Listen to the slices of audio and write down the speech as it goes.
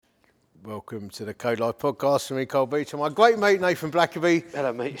Welcome to the Code Life podcast from me, Cole Beach, and my great mate Nathan Blackaby.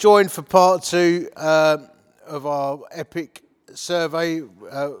 Hello, mate. Joined for part two of our epic survey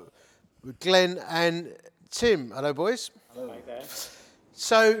with Glenn and Tim. Hello, boys. Hello.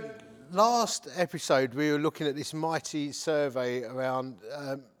 So, last episode we were looking at this mighty survey around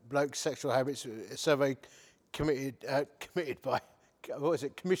blokes' sexual habits. A survey commissioned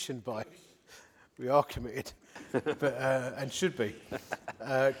by. We are committed, but and should be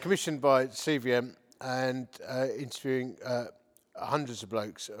commissioned by CVM and interviewing hundreds of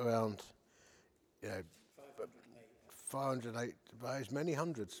blokes around, 508, as many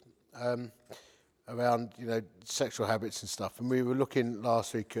hundreds around, sexual habits and stuff. And we were looking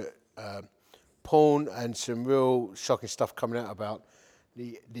last week at porn and some real shocking stuff coming out about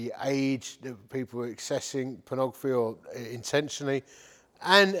the age that people were accessing pornography or intentionally.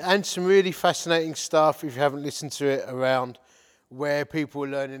 And some really fascinating stuff, if you haven't listened to it, around where people are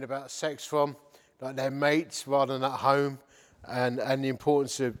learning about sex from, like their mates rather than at home, and the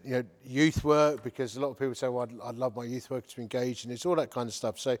importance of youth work, because a lot of people say, well, I'd love my youth work to engage, and it's all that kind of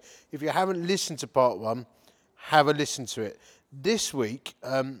stuff. So if you haven't listened to part one, have a listen to it. This week,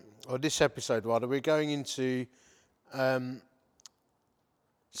 or this episode rather, we're going into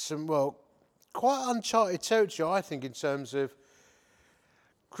some, quite uncharted territory, I think, in terms of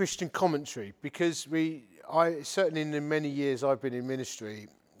Christian commentary, because I certainly in the many years I've been in ministry,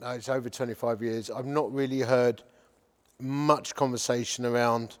 it's over 25 years, I've not really heard much conversation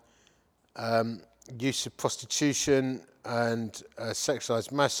around use of prostitution and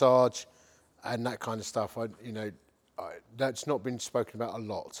sexualized massage and that kind of stuff. That's not been spoken about a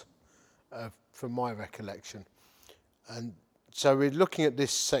lot from my recollection. And so we're looking at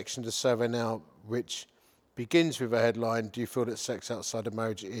this section of the survey now, which begins with a headline: do you feel that sex outside of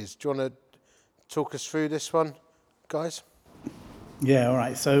marriage is? Do you want to talk us through this one, guys? Yeah, all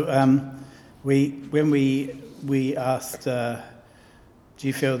right. So when we asked, do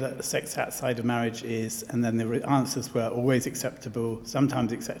you feel that sex outside of marriage is, and then the answers were always acceptable,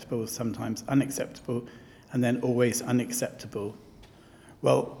 sometimes unacceptable, and then always unacceptable.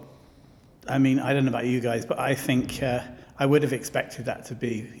 Well, I mean, I don't know about you guys, but I think I would have expected that to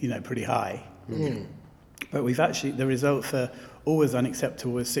be, pretty high. Mm. But we've actually, the result for always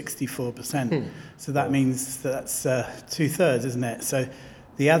unacceptable was 64%. So that means that's 2/3, isn't it? So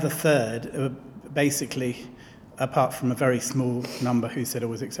the other third, basically, apart from a very small number who said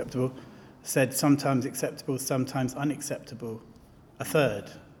always acceptable, said sometimes acceptable, sometimes unacceptable. A third.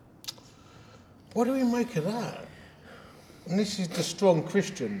 What do we make of that? And this is the strong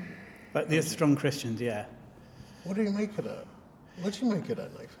Christian. But the strong Christians, yeah. What do you make of that? What do you make of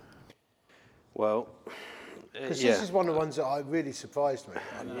that, Nathan? Well, because this is one of the ones that really surprised me.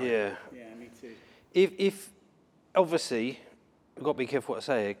 Yeah. Yeah, me too. If obviously, I've got to be careful what I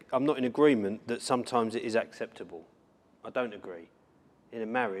say. I'm not in agreement that sometimes it is acceptable. I don't agree. In a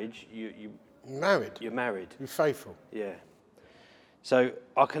marriage, you're married. You're faithful. Yeah. So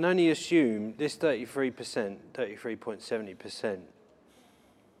I can only assume this 33.70%,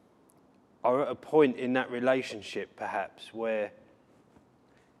 are at a point in that relationship, perhaps, where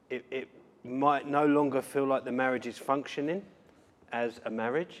it might no longer feel like the marriage is functioning as a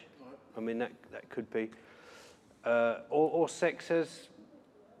marriage. I mean, that could be. Or sex has,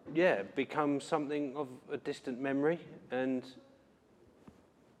 become something of a distant memory. And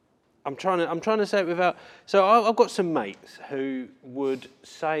I'm trying to say it without. So I've got some mates who would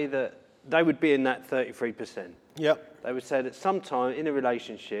say that they would be in that 33%. Yep. They would say that sometime in a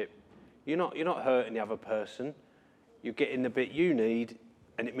relationship, you're not hurting the other person. You're getting the bit you need,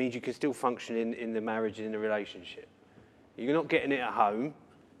 and it means you can still function in the marriage and in the relationship. You're not getting it at home,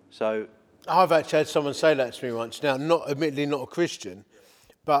 so. I've actually had someone say that to me once. Now, admittedly not a Christian,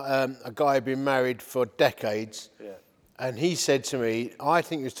 but a guy had been married for decades, and he said to me, I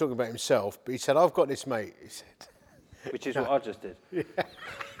think he was talking about himself, but he said, I've got this mate, he said. Which is what I just did. Yeah.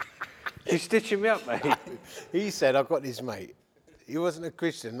 You're stitching me up, mate. He said, I've got this mate. He wasn't a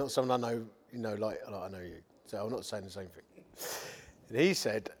Christian, not someone I know, like I know you, so I'm not saying the same thing. And he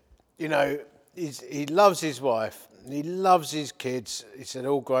said, he loves his wife, and he loves his kids. He said,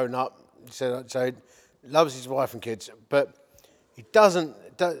 all grown up. He said, so he loves his wife and kids, but he doesn't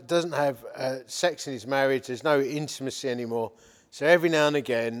have sex in his marriage. There's no intimacy anymore. So every now and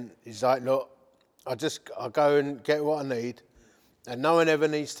again, he's like, look, I'll go and get what I need, and no one ever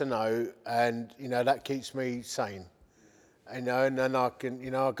needs to know, and that keeps me sane. And then I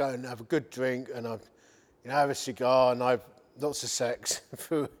can, I'll go and have a good drink, and I, have a cigar, and I've lots of sex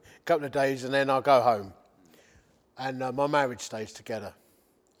for a couple of days, and then I'll go home, and my marriage stays together.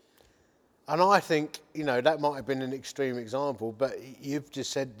 And I think, that might have been an extreme example, but you've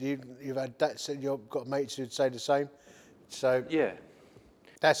just said you've had that, said you've got mates who'd say the same. So Yeah.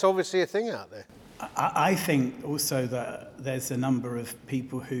 that's obviously a thing out there. I think also that there's a number of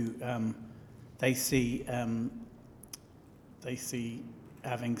people who they see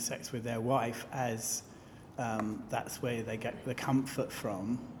having sex with their wife as that's where they get the comfort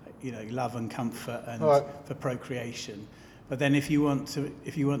from, love and comfort and for procreation. But then if you want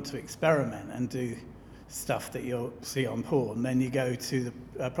to experiment and do stuff that you'll see on porn, then you go to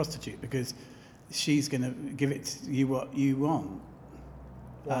the prostitute because she's going to give it to you what you want.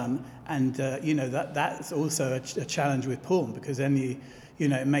 That's also a challenge with porn because then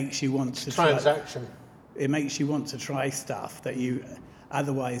it makes you want to transaction. It makes you want to try stuff that you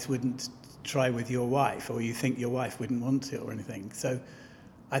otherwise wouldn't try with your wife, or you think your wife wouldn't want it or anything. So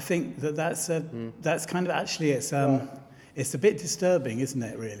I think that's kind of actually it's a bit disturbing, isn't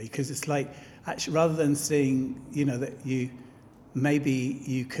it? Really, because it's like actually rather than seeing that maybe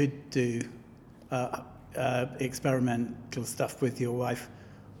you could do experimental stuff with your wife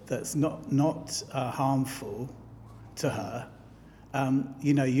that's not harmful to her,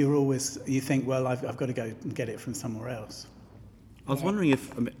 you think, well, I've got to go and get it from somewhere else. I was wondering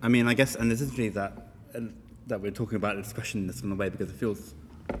if, I guess, and it's interesting that we're talking about this question in this kind of way because it feels,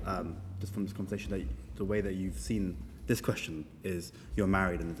 just from this conversation, that the way that you've seen this question is you're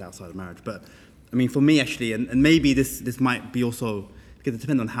married and it's outside of marriage. But, for me, actually, and maybe this might be also, because it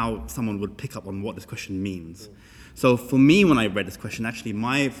depends on how someone would pick up on what this question means. So for me, when I read this question, actually,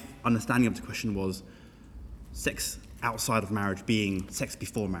 my understanding of the question was sex outside of marriage being sex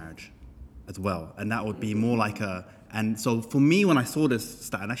before marriage as well. And that would be more like and so for me, when I saw this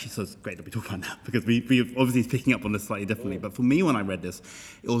stat, and actually so it's great that we talk about that because we obviously picking up on this slightly differently, but for me, when I read this,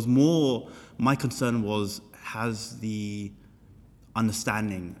 it was more, my concern was, has the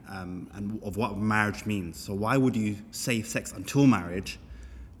understanding of what marriage means. So why would you say sex until marriage?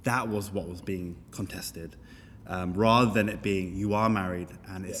 That was what was being contested. Rather than it being you are married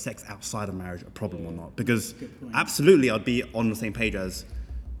and is sex outside of marriage a problem or not? Because absolutely I'd be on the same page as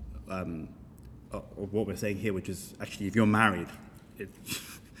what we're saying here, which is actually if you're married,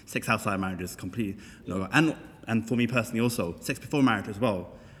 sex outside of marriage is completely no. And for me personally also, sex before marriage as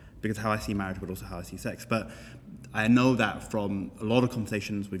well, because how I see marriage but also how I see sex. But I know that from a lot of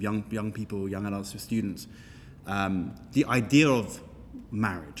conversations with young people, young adults, with students, the idea of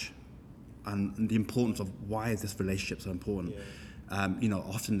marriage and the importance of why is this relationship so important.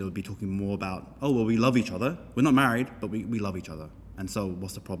 Often they'll be talking more about, we love each other. We're not married, but we love each other. And so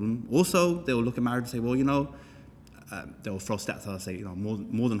what's the problem? Also, they'll look at marriage and say, they'll throw stats out and say,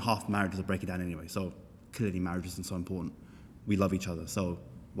 more than half marriages are breaking down anyway. So clearly marriage isn't so important. We love each other. So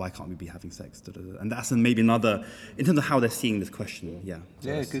why can't we be having sex? And that's maybe another, in terms of how they're seeing this question. Yeah.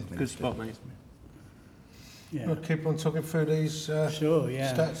 So good spot, mate. Yeah. We'll keep on talking through these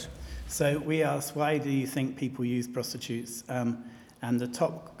stats. So we asked, why do you think people use prostitutes? And the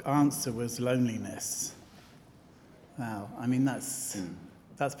top answer was loneliness. Wow,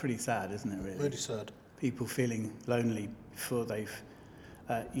 that's pretty sad, isn't it, really? Really sad. People feeling lonely before they've,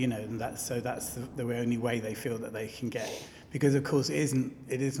 and that's the only way they feel that they can get. Because, of course, it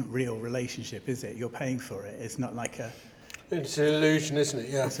isn't real relationship, is it? You're paying for it. It's not like It's an illusion, isn't it?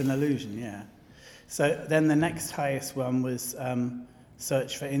 Yeah. It's an illusion, yeah. So then the next highest one was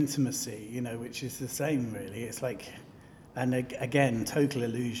search for intimacy, which is the same, really. It's like, and again, total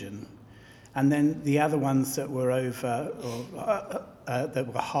illusion. And then the other ones that were over, or that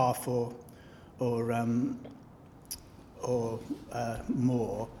were half or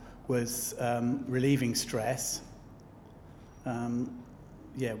more, was relieving stress. We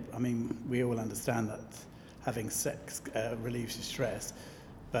all understand that having sex relieves your stress,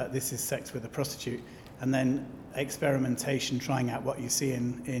 but this is sex with a prostitute. And then experimentation, trying out what you see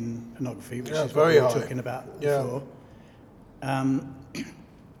in pornography, which is what we were talking about before. And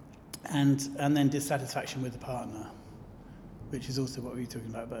then dissatisfaction with the partner, which is also what we were talking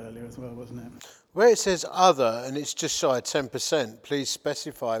about earlier as well, wasn't it? Where it says other and it's just shy of 10%, please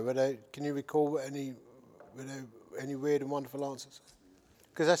specify. Can you recall any weird and wonderful answers?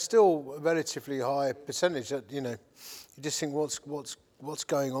 Because that's still a relatively high percentage. That you just think what's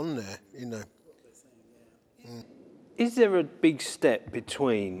going on there, Is there a big step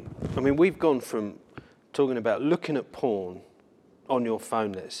between? We've gone from talking about looking at porn on your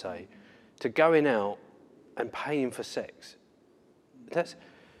phone, let's say, to going out and paying for sex.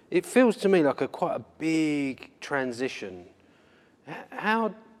 It feels to me like quite a big transition.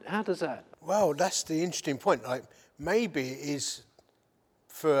 How does that? Well, that's the interesting point. Like maybe it is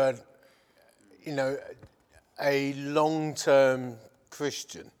for a long-term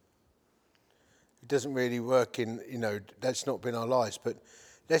Christian. doesn't really work in, that's not been our lives. But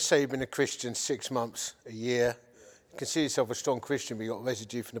let's say you've been a Christian 6 months, a year. You consider yourself a strong Christian, but you've got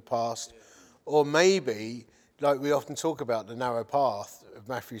residue from the past. Or maybe, like we often talk about, the narrow path of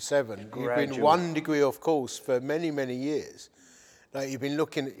Matthew 7. You've been 1 degree off course for many, many years. Like you've been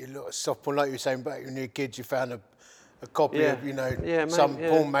looking at your soft porn, like you were saying back when you were kids, you found a copy of, some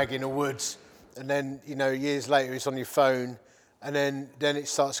porn mag in the woods. And then, years later it's on your phone. And then it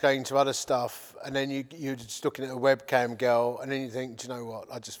starts going to other stuff. And then you're just looking at a webcam girl. And then you think, do you know what?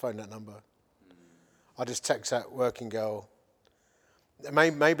 I just phoned that number. I just text that working girl.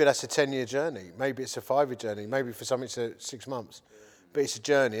 Maybe that's a 10-year journey. Maybe it's a 5-year journey. Maybe for some it's 6 months. But it's a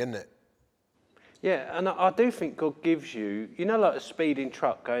journey, isn't it? Yeah, and I do think God gives you, like a speeding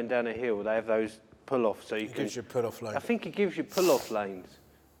truck going down a hill, they have those pull-offs so you can... Gives you a pull-off lane. I think He gives you pull-off lanes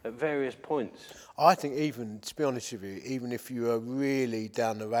at various points. I think even, to be honest with you, even if you are really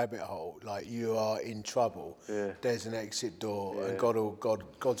down the rabbit hole, like you are in trouble, there's an exit door and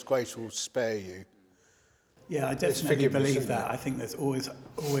God's grace will spare you. Yeah, I definitely believe that. I think there's always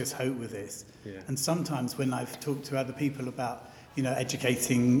hope with this. Yeah. And sometimes when I've talked to other people about,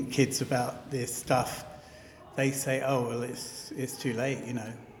 educating kids about this stuff, they say, oh, well, it's too late,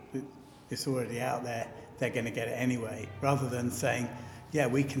 it's already out there, they're going to get it anyway, rather than saying, yeah,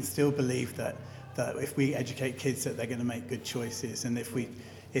 we can still believe that if we educate kids that they're going to make good choices, and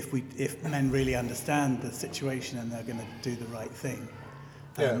if men really understand the situation and they're going to do the right thing,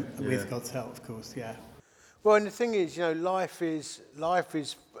 with God's help, of course, yeah. Well, and the thing is, life is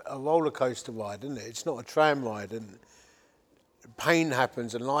a roller coaster ride, isn't it? It's not a tram ride, and pain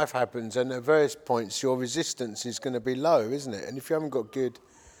happens and life happens, and at various points your resistance is going to be low, isn't it? And if you haven't got good,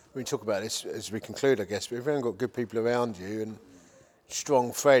 we talk about this as we conclude, I guess, but if you haven't got good people around you and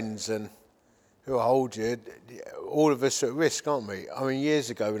strong friends and who hold you, all of us are at risk, aren't we? I mean, years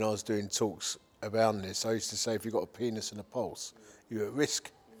ago when I was doing talks around this, I used to say if you've got a penis and a pulse, you're at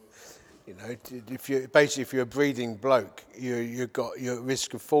risk. If you're a breathing bloke, you're at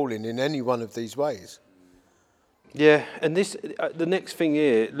risk of falling in any one of these ways. Yeah, and this the next thing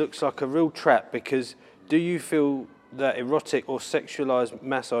here looks like a real trap, because do you feel that erotic or sexualised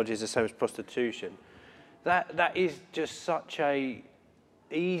massage is the same as prostitution? That is just such a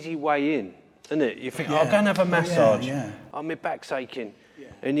easy way in, isn't it? You think, I'll go and have a massage. Oh, my back's aching. Yeah.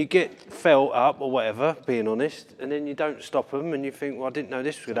 And you get felt up or whatever, being honest, and then you don't stop them and you think, well, I didn't know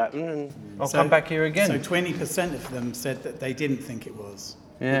this would happen, and I'll come back here again. So 20% of them said that they didn't think it was,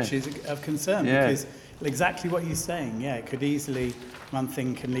 which is of concern, because exactly what you're saying, it could easily, one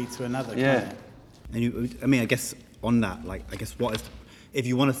thing can lead to another. Yeah. And I guess on that, if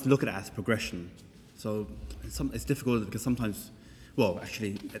you want to look at it as progression, so it's difficult because sometimes, well,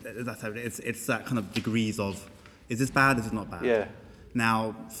 actually, it's that kind of degrees of, is this bad, is it not bad? Yeah.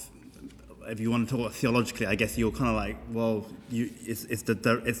 Now, if you want to talk about theologically, I guess you're kind of like, well, it's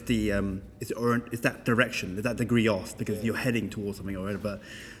that direction, is that degree off, because you're heading towards something or whatever. But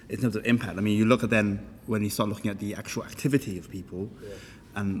in terms of impact, I mean, you look at then when you start looking at the actual activity of people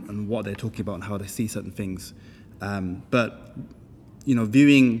and what they're talking about and how they see certain things. But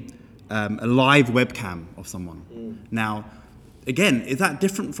viewing a live webcam of someone. Now, again, is that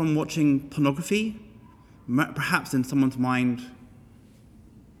different from watching pornography? Perhaps in someone's mind,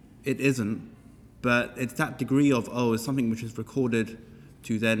 it isn't, but it's that degree of, it's something which is recorded,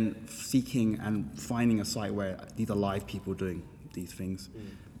 to then seeking and finding a site where these are live people doing these things.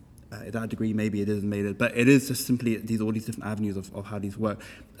 At that degree, maybe it isn't made it, but it is just simply all these different avenues of how these work.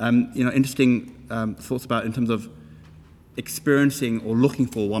 Interesting thoughts about in terms of experiencing or looking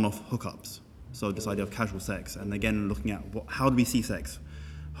for one-off hookups. So this idea of casual sex, and again looking at how do we see sex?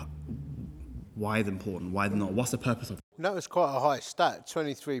 Why is it important? Why is it not? What's the purpose of it? That was quite a high stat,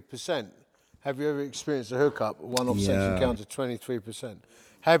 23%. Have you ever experienced a hookup, one-off sex encounter, 23%?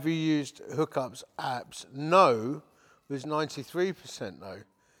 Have you used hookups apps? No, it was 93% though.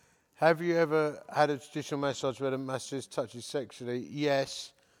 Have you ever had a traditional massage where the masseuse touches sexually?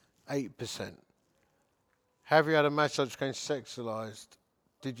 Yes, 8%. Have you had a massage became sexualised?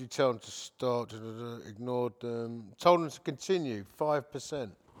 Did you tell them to stop? Ignored them? Told them to continue?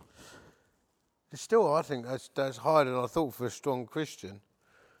 5%. Still, I think that's higher than I thought for a strong Christian.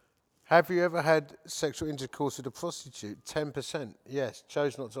 Have you ever had sexual intercourse with a prostitute? 10%. Yes.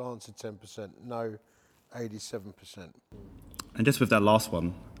 Chose not to answer 10%. No, 87%. And just with that last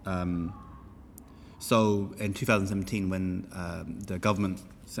one, so in 2017, when the government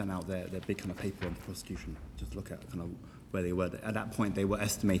sent out their big kind of paper on prostitution, just look at kind of where they were. At that point, they were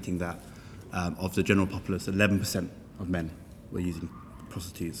estimating that of the general populace, 11% of men were using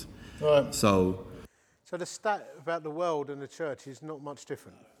prostitutes. Right. So the stat about the world and the church is not much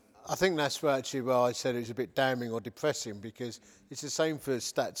different. I think that's actually why I said it was a bit damning or depressing, because it's the same for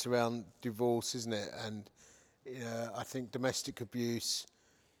stats around divorce, isn't it? And I think domestic abuse.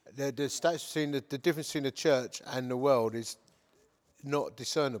 The stats between the difference between the church and the world is not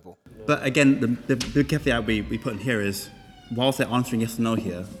discernible. But again, the caveat we put in here is, whilst they're answering yes or no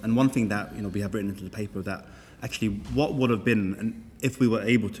here, and one thing that we have written into the paper that actually what would have been, and if we were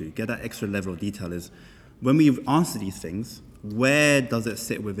able to get that extra level of detail, is when we answer these things, where does it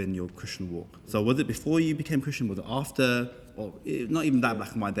sit within your Christian walk? So was it before you became Christian? Was it after? Or not even that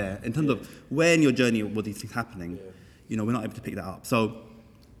black and white there. In terms of where in your journey were these things happening, we're not able to pick that up. So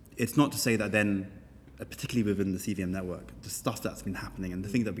it's not to say that then, particularly within the CVM network, the stuff that's been happening and the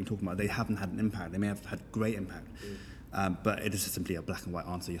things that we've been talking about, they haven't had an impact. They may have had great impact. But it is just simply a black and white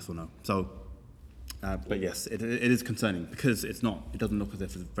answer, yes or no. So, but yes, it is concerning because it doesn't look as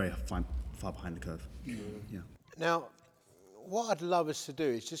if it's very far behind the curve. Yeah. Now, what I'd love us to do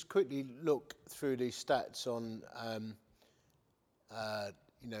is just quickly look through these stats on,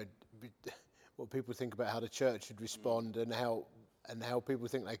 what people think about how the church should respond and how people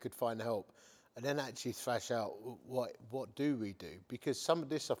think they could find help, and then actually thrash out what do we do, because some of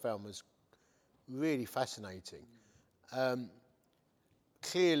this I found was really fascinating.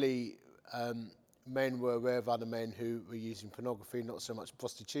 Clearly, men were aware of other men who were using pornography, not so much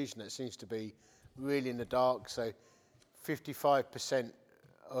prostitution. That seems to be really in the dark. So 55%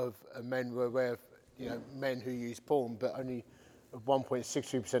 of men were aware of men who use porn, but only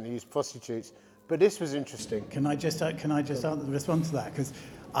 1.63% who use prostitutes. But this was interesting. Can I just respond to that? Because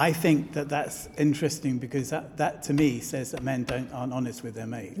I think that's interesting, because that to me says that men aren't honest with their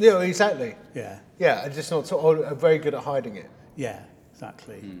mates. Yeah, exactly. Yeah. Yeah, and just not are very good at hiding it. Yeah,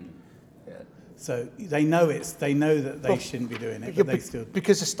 exactly. Yeah. So they know that they shouldn't be doing it, but they still.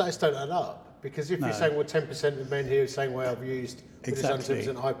 Because the stats don't add up. Because if you're saying, 10% of men here are saying, I've used exactly. with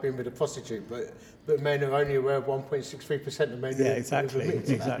 10%, I've been with a prostitute, but men are only aware of 1.63% of men. Yeah,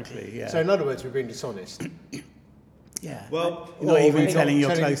 exactly. Yeah. So in other words, we're being dishonest. Yeah. Well, you're not even telling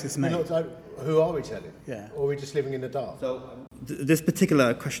your closest mate. Who are we telling? Yeah. Or are we just living in the dark? So this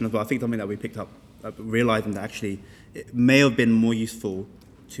particular question as well, I think something that we picked up, realising that actually it may have been more useful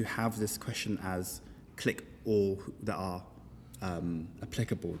to have this question as click all that are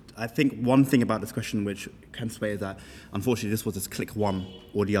applicable. I think one thing about this question which can sway is that unfortunately this was just click one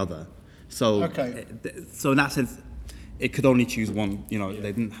or the other. So so in that sense, it could only choose one. They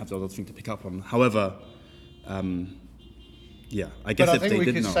didn't have the other thing to pick up on. However, I guess but if I think they we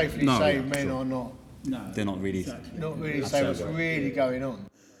did could know, safely say men are not. No, they're not really. Exactly. Not really say what's really going on.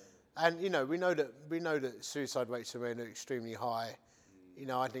 And we know that suicide rates of men are extremely high.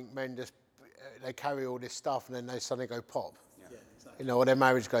 I think men just they carry all this stuff and then they suddenly go pop. Yeah, exactly. Or their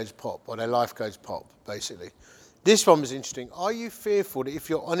marriage goes pop, or their life goes pop, basically. This one was interesting. Are you fearful that if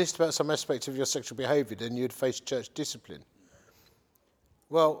you're honest about some aspects of your sexual behaviour, then you'd face church discipline?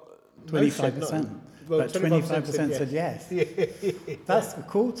 Well, 25%. But 25% said yes. Yeah. That's a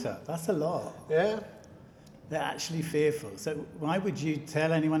quarter. That's a lot. Yeah. They're actually fearful. So why would you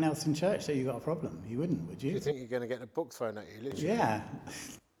tell anyone else in church that you got a problem? You wouldn't, would you? You think you're going to get a book thrown at you, literally? Yeah.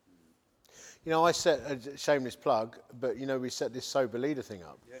 I set a shameless plug, but we set this sober leader thing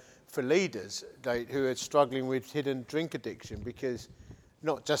up for leaders who are struggling with hidden drink addiction, because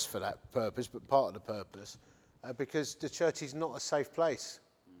not just for that purpose, but part of the purpose, because the church is not a safe place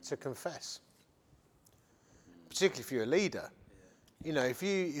to confess, particularly if you're a leader.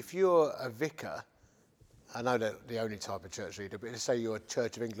 If you're a vicar, I know that the only type of church leader, but let's say you're a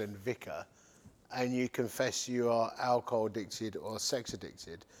Church of England vicar, and you confess you are alcohol addicted or sex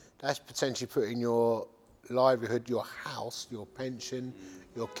addicted, that's potentially putting your livelihood, your house, your pension,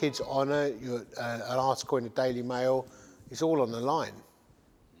 your kids' honour, an article in the Daily Mail, it's all on the line.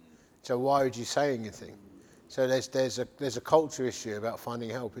 So why would you say anything? So there's a culture issue about finding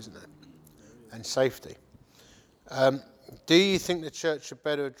help, isn't there? And safety. Do you think the church should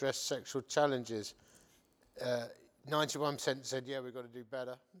better address sexual challenges? 91% said, yeah, we've got to do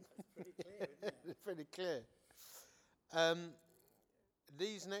better. It's pretty clear.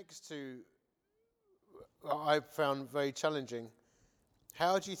 These next two I found very challenging.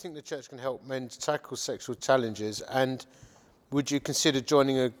 How do you think the church can help men to tackle sexual challenges, and would you consider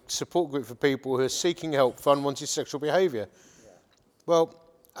joining a support group for people who are seeking help for unwanted sexual behaviour? Yeah. Well,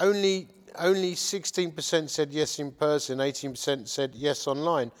 only 16% said yes in person, 18% said yes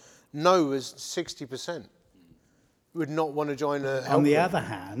online. No was 60%. Would not want to join a help On the group. other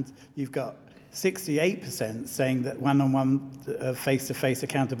hand, you've got 68% saying that one-on-one, face-to-face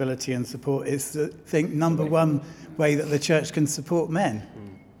accountability and support is the number one way that the church can support men.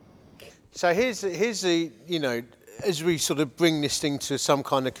 So here's the as we sort of bring this thing to some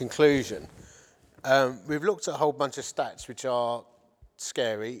kind of conclusion, we've looked at a whole bunch of stats which are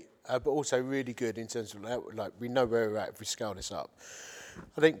scary, but also really good in terms of, like, we know where we're at if we scale this up.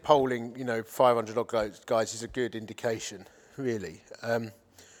 I think polling, 500 odd guys is a good indication, really.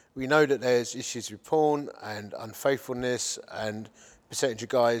 We know that there's issues with porn and unfaithfulness, and percentage of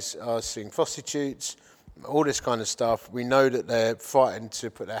guys are seeing prostitutes, all this kind of stuff. We know that they're frightened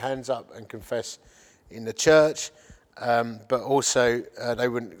to put their hands up and confess in the church, but also they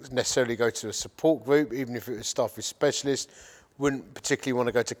wouldn't necessarily go to a support group, even if it was staff with specialists, wouldn't particularly want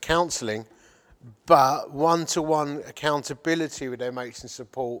to go to counselling, but one-to-one accountability with their mates and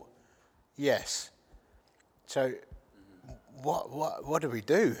support, yes. So what do we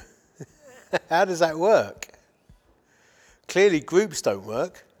do? How does that work? Clearly groups don't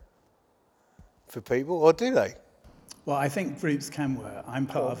work for people, or do they? Well, I think groups can work. I'm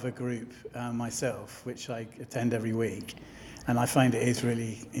part of a group myself, which I attend every week, and I find it is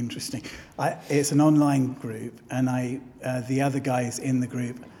really interesting. It's an online group, and the other guys in the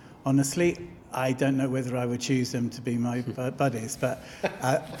group, honestly, I don't know whether I would choose them to be my buddies, but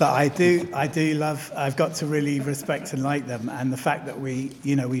I do love. I've got to really respect and like them, and the fact that we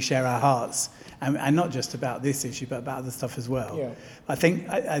share our hearts, and not just about this issue, but about other stuff as well. Yeah. I think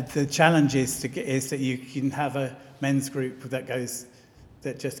the challenge is that you can have a men's group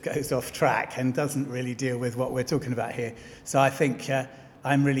that just goes off track and doesn't really deal with what we're talking about here. So I think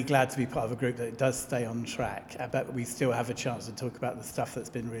I'm really glad to be part of a group that does stay on track, but we still have a chance to talk about the stuff that's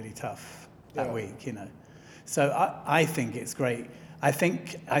been really tough that week, So I think it's great. I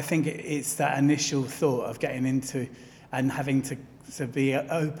think it's that initial thought of getting into and having to be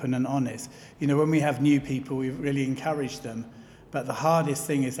open and honest. When we have new people, we really encourage them, but the hardest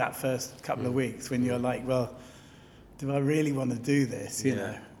thing is that first couple of weeks when you're like, well, do I really want to do this?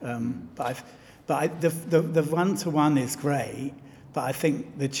 But the one-to-one is great, but I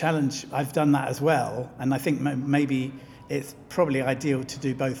think the challenge, I've done that as well, and I think maybe it's probably ideal to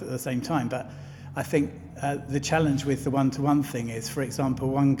do both at the same time. But I think the challenge with the one-to-one thing is, for example,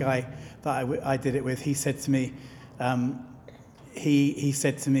 one guy that I did it with, he said to me, he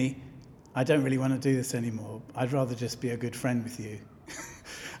said to me, I don't really want to do this anymore. I'd rather just be a good friend with you.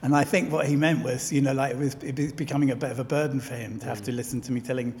 And I think what he meant was, it was becoming a bit of a burden for him to have to listen to me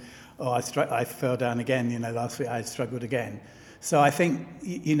telling, I fell down again, last week I struggled again. So I think,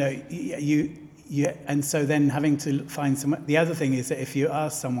 and so then having to find the other thing is that if you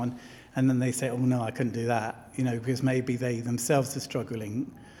ask someone and then they say, oh no, I couldn't do that, because maybe they themselves are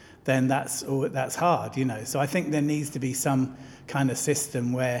struggling, then that's hard, So I think there needs to be some kind of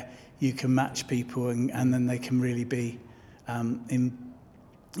system where you can match people and then they can really be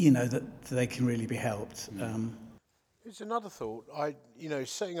that they can really be helped. There's another thought.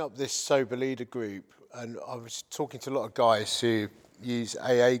 Setting up this sober leader group, and I was talking to a lot of guys who use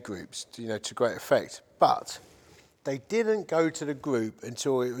AA groups, to great effect, but they didn't go to the group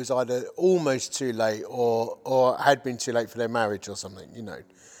until it was either almost too late or had been too late for their marriage or something,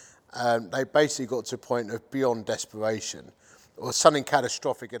 They basically got to a point of beyond desperation, or something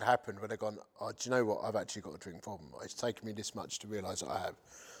catastrophic had happened where they've gone, do you know what, I've actually got a drink problem. It's taken me this much to realise that I have.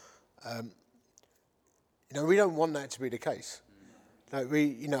 We don't want that to be the case.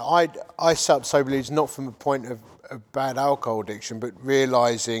 I set up sober leaders not from a point of bad alcohol addiction, but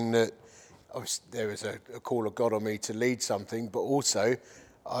realising that there was a call of God on me to lead something, but also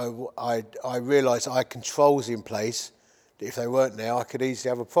I realised I had controls in place that if they weren't there, I could easily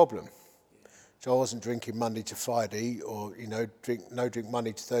have a problem. So I wasn't drinking Monday to Friday, or drink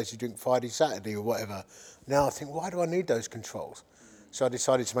Monday to Thursday, drink Friday, Saturday, or whatever. Now I think, why do I need those controls? So I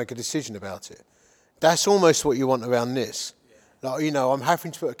decided to make a decision about it. That's almost what you want around this. Like, I'm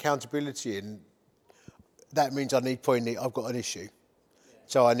having to put accountability in. That means I need pointing. I've got an issue,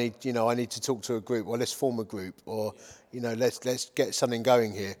 so I need to talk to a group. Well, let's form a group, or let's get something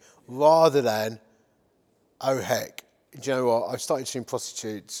going here, rather than, oh heck. Do you know what? I've started seeing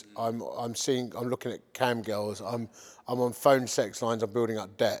prostitutes. I'm looking at cam girls. I'm on phone sex lines. I'm building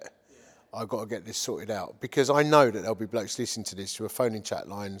up debt. I've got to get this sorted out, because I know that there'll be blokes listening to this who are phoning chat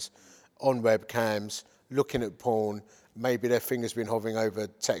lines, on webcams, looking at porn. Maybe their finger's been hovering over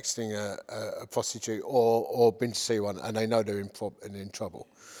texting a prostitute or been to see one, and they know they're in trouble.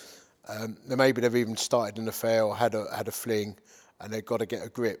 Maybe they've even started an affair or had a fling, and they've got to get a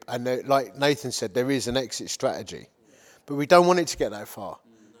grip. And like Nathan said, there is an exit strategy. But we don't want it to get that far.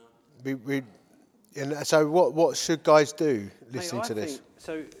 So what should guys do listening to this?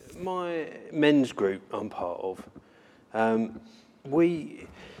 So my men's group I'm part of,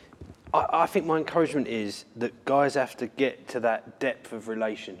 I think my encouragement is that guys have to get to that depth of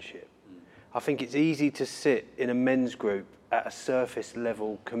relationship I think it's easy to sit in a men's group at a surface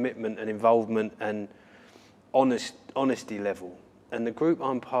level commitment and involvement and honesty level. And the group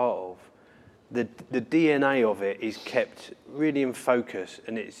I'm part of, the DNA of it is kept really in focus,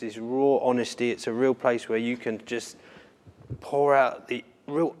 and it's this raw honesty. It's a real place where you can just pour out the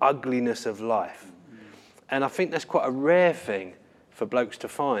real ugliness of life. And I think that's quite a rare thing for blokes to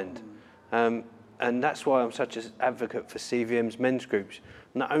find. And that's why I'm such an advocate for CVM's men's groups.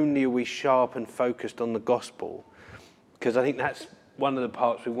 Not only are we sharp and focused on the gospel, because I think that's one of the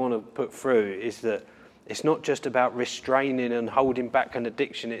parts we want to put through, is that it's not just about restraining and holding back an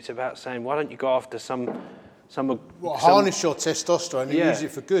addiction. It's about saying, why don't you go after harness your testosterone and use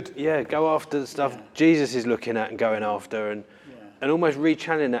it for good. Yeah, go after the stuff Jesus is looking at and going after, and almost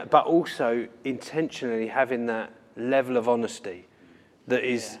rechanneling that, but also intentionally having that level of honesty that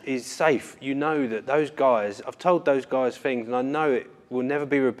is safe. You know that those guys, I've told those guys things, and I know it will never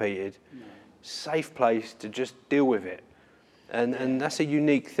be repeated. No. Safe place to just deal with it. And that's a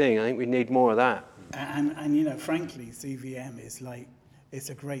unique thing. I think we need more of that. And you know, frankly, CVM is like, it's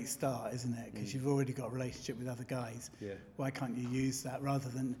a great start, isn't it? Because you've already got a relationship with other guys. Yeah. Why can't you use that rather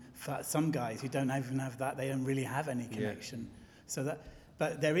than for some guys who don't even have that, they don't really have any connection. Yeah. So that,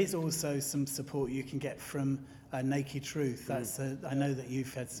 but there is also some support you can get from Naked Truth. That's I know that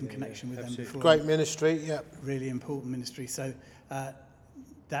you've had some connection with them before. Great ministry, yeah. Really important ministry. So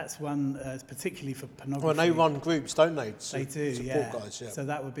that's one particularly for pornography. Well, they run groups, don't they? They do, support guys, yeah. So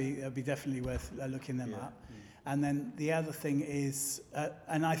that would be definitely worth looking them up. And then the other thing is,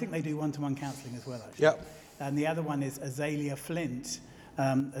 and I think they do one-to-one counselling as well, actually. Yep. And the other one is Azalea Flint.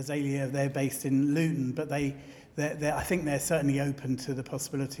 Azalea, they're based in Luton, but I think they're certainly open to the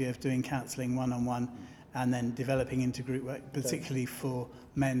possibility of doing counselling one-on-one and then developing into group work, particularly for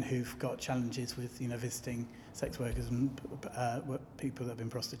men who've got challenges with, visiting sex workers and people that have been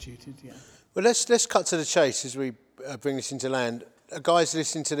prostituted. Yeah. Well, let's cut to the chase as we bring this into land. Guys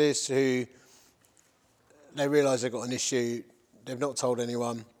listening to this who they realise they've got an issue, they've not told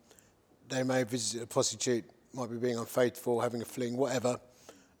anyone, they may have visited a prostitute, might be being unfaithful, having a fling, whatever,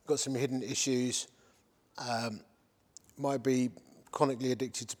 got some hidden issues, might be chronically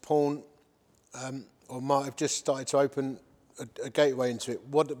addicted to porn, or might have just started to open a gateway into it.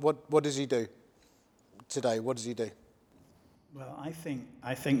 What does he do today? What does he do? Well, I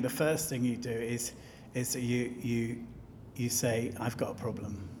think the first thing you do is that you say, I've got a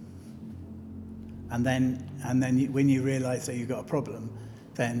problem. And then when you realise that you've got a problem,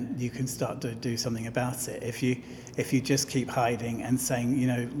 then you can start to do something about it. If you just keep hiding and saying,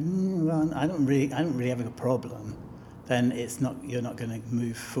 well, I don't really have a problem, then you're not going to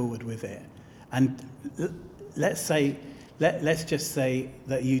move forward with it. And let's just say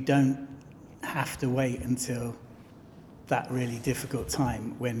that you don't have to wait until that really difficult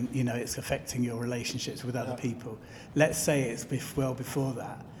time when it's affecting your relationships with other people. Let's say it's well before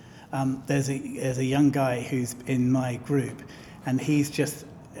that. There's a young guy who's in my group, and he's just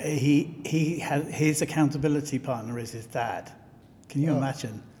he has his accountability partner is his dad. Can you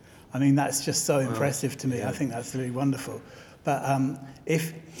imagine? I mean, that's just so impressive to me. Yeah. I think that's really wonderful. But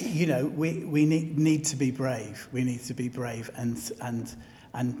if we need to be brave. We need to be brave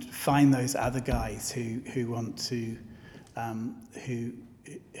and find those other guys who want to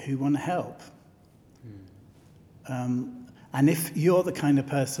who want to help. And if you're the kind of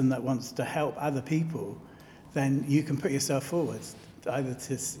person that wants to help other people, then you can put yourself forward, either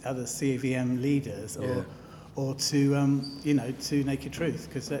to other CVM leaders or to Naked Truth,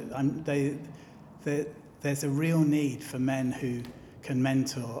 because there's a real need for men who can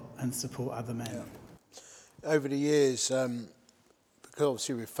mentor and support other men. Yeah. Over the years, because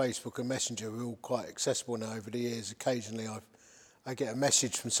obviously with Facebook and Messenger, we're all quite accessible now. Over the years, occasionally I get a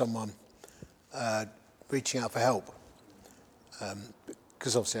message from someone reaching out for help.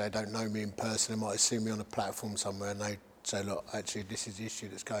 Because obviously they don't know me in person, they might have seen me on a platform somewhere and they say, look, actually this is the issue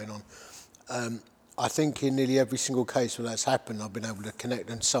that's going on. I think in nearly every single case where that's happened, I've been able to connect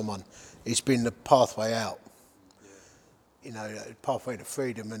them to someone. It's been the pathway out, pathway to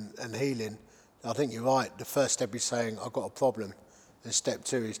freedom and healing. I think you're right. The first step is saying, I've got a problem. And step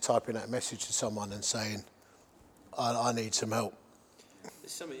two is typing that message to someone and saying, I need some help.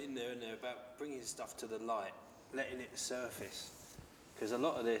 There's something in there about bringing stuff to the light, letting it surface. Because a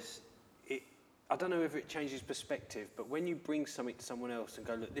lot of this, I don't know if it changes perspective, but when you bring something to someone else and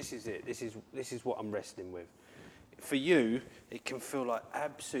go, look, this is it, this is what I'm wrestling with. For you, it can feel like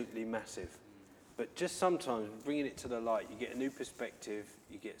absolutely massive. But just sometimes bringing it to the light, you get a new perspective,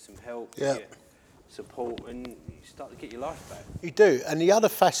 you get some help, you get support, and you start to get your life back. You do. And the other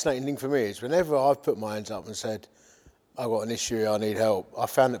fascinating thing for me is whenever I've put my hands up and said, I've got an issue here, I need help. I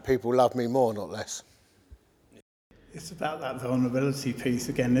found that people love me more, not less. It's about that vulnerability piece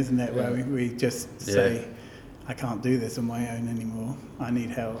again, isn't it? Where we just say, I can't do this on my own anymore. I need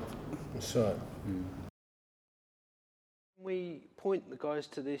help. That's right. Can we point the guys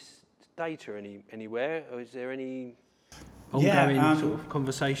to this data anywhere, or is there any ongoing sort of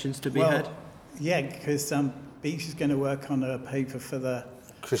conversations to be had? Yeah, because Beach is going to work on a paper for the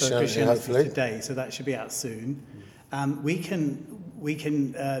Christianity, hopefully. Today, so that should be out soon. We can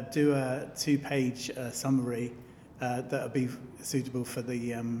do a 2-page summary that'll be suitable for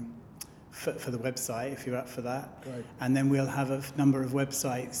the website if you're up for that. Great. And then we'll have a number of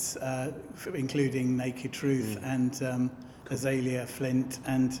websites, including Naked Truth and Azalea Flint,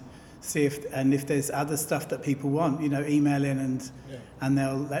 and see if there's other stuff that people want. Email in and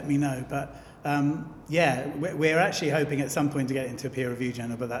they'll let me know. But we're actually hoping at some point to get into a peer review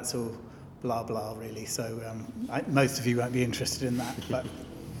journal, but that's all blah blah really. So most of you won't be interested in that,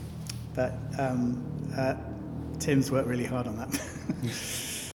 but Tim's worked really hard on that.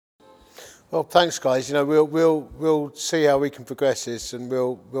 Well, thanks, guys. We'll see how we can progress this, and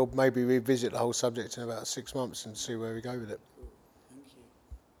we'll maybe revisit the whole subject in about 6 months and see where we go with it.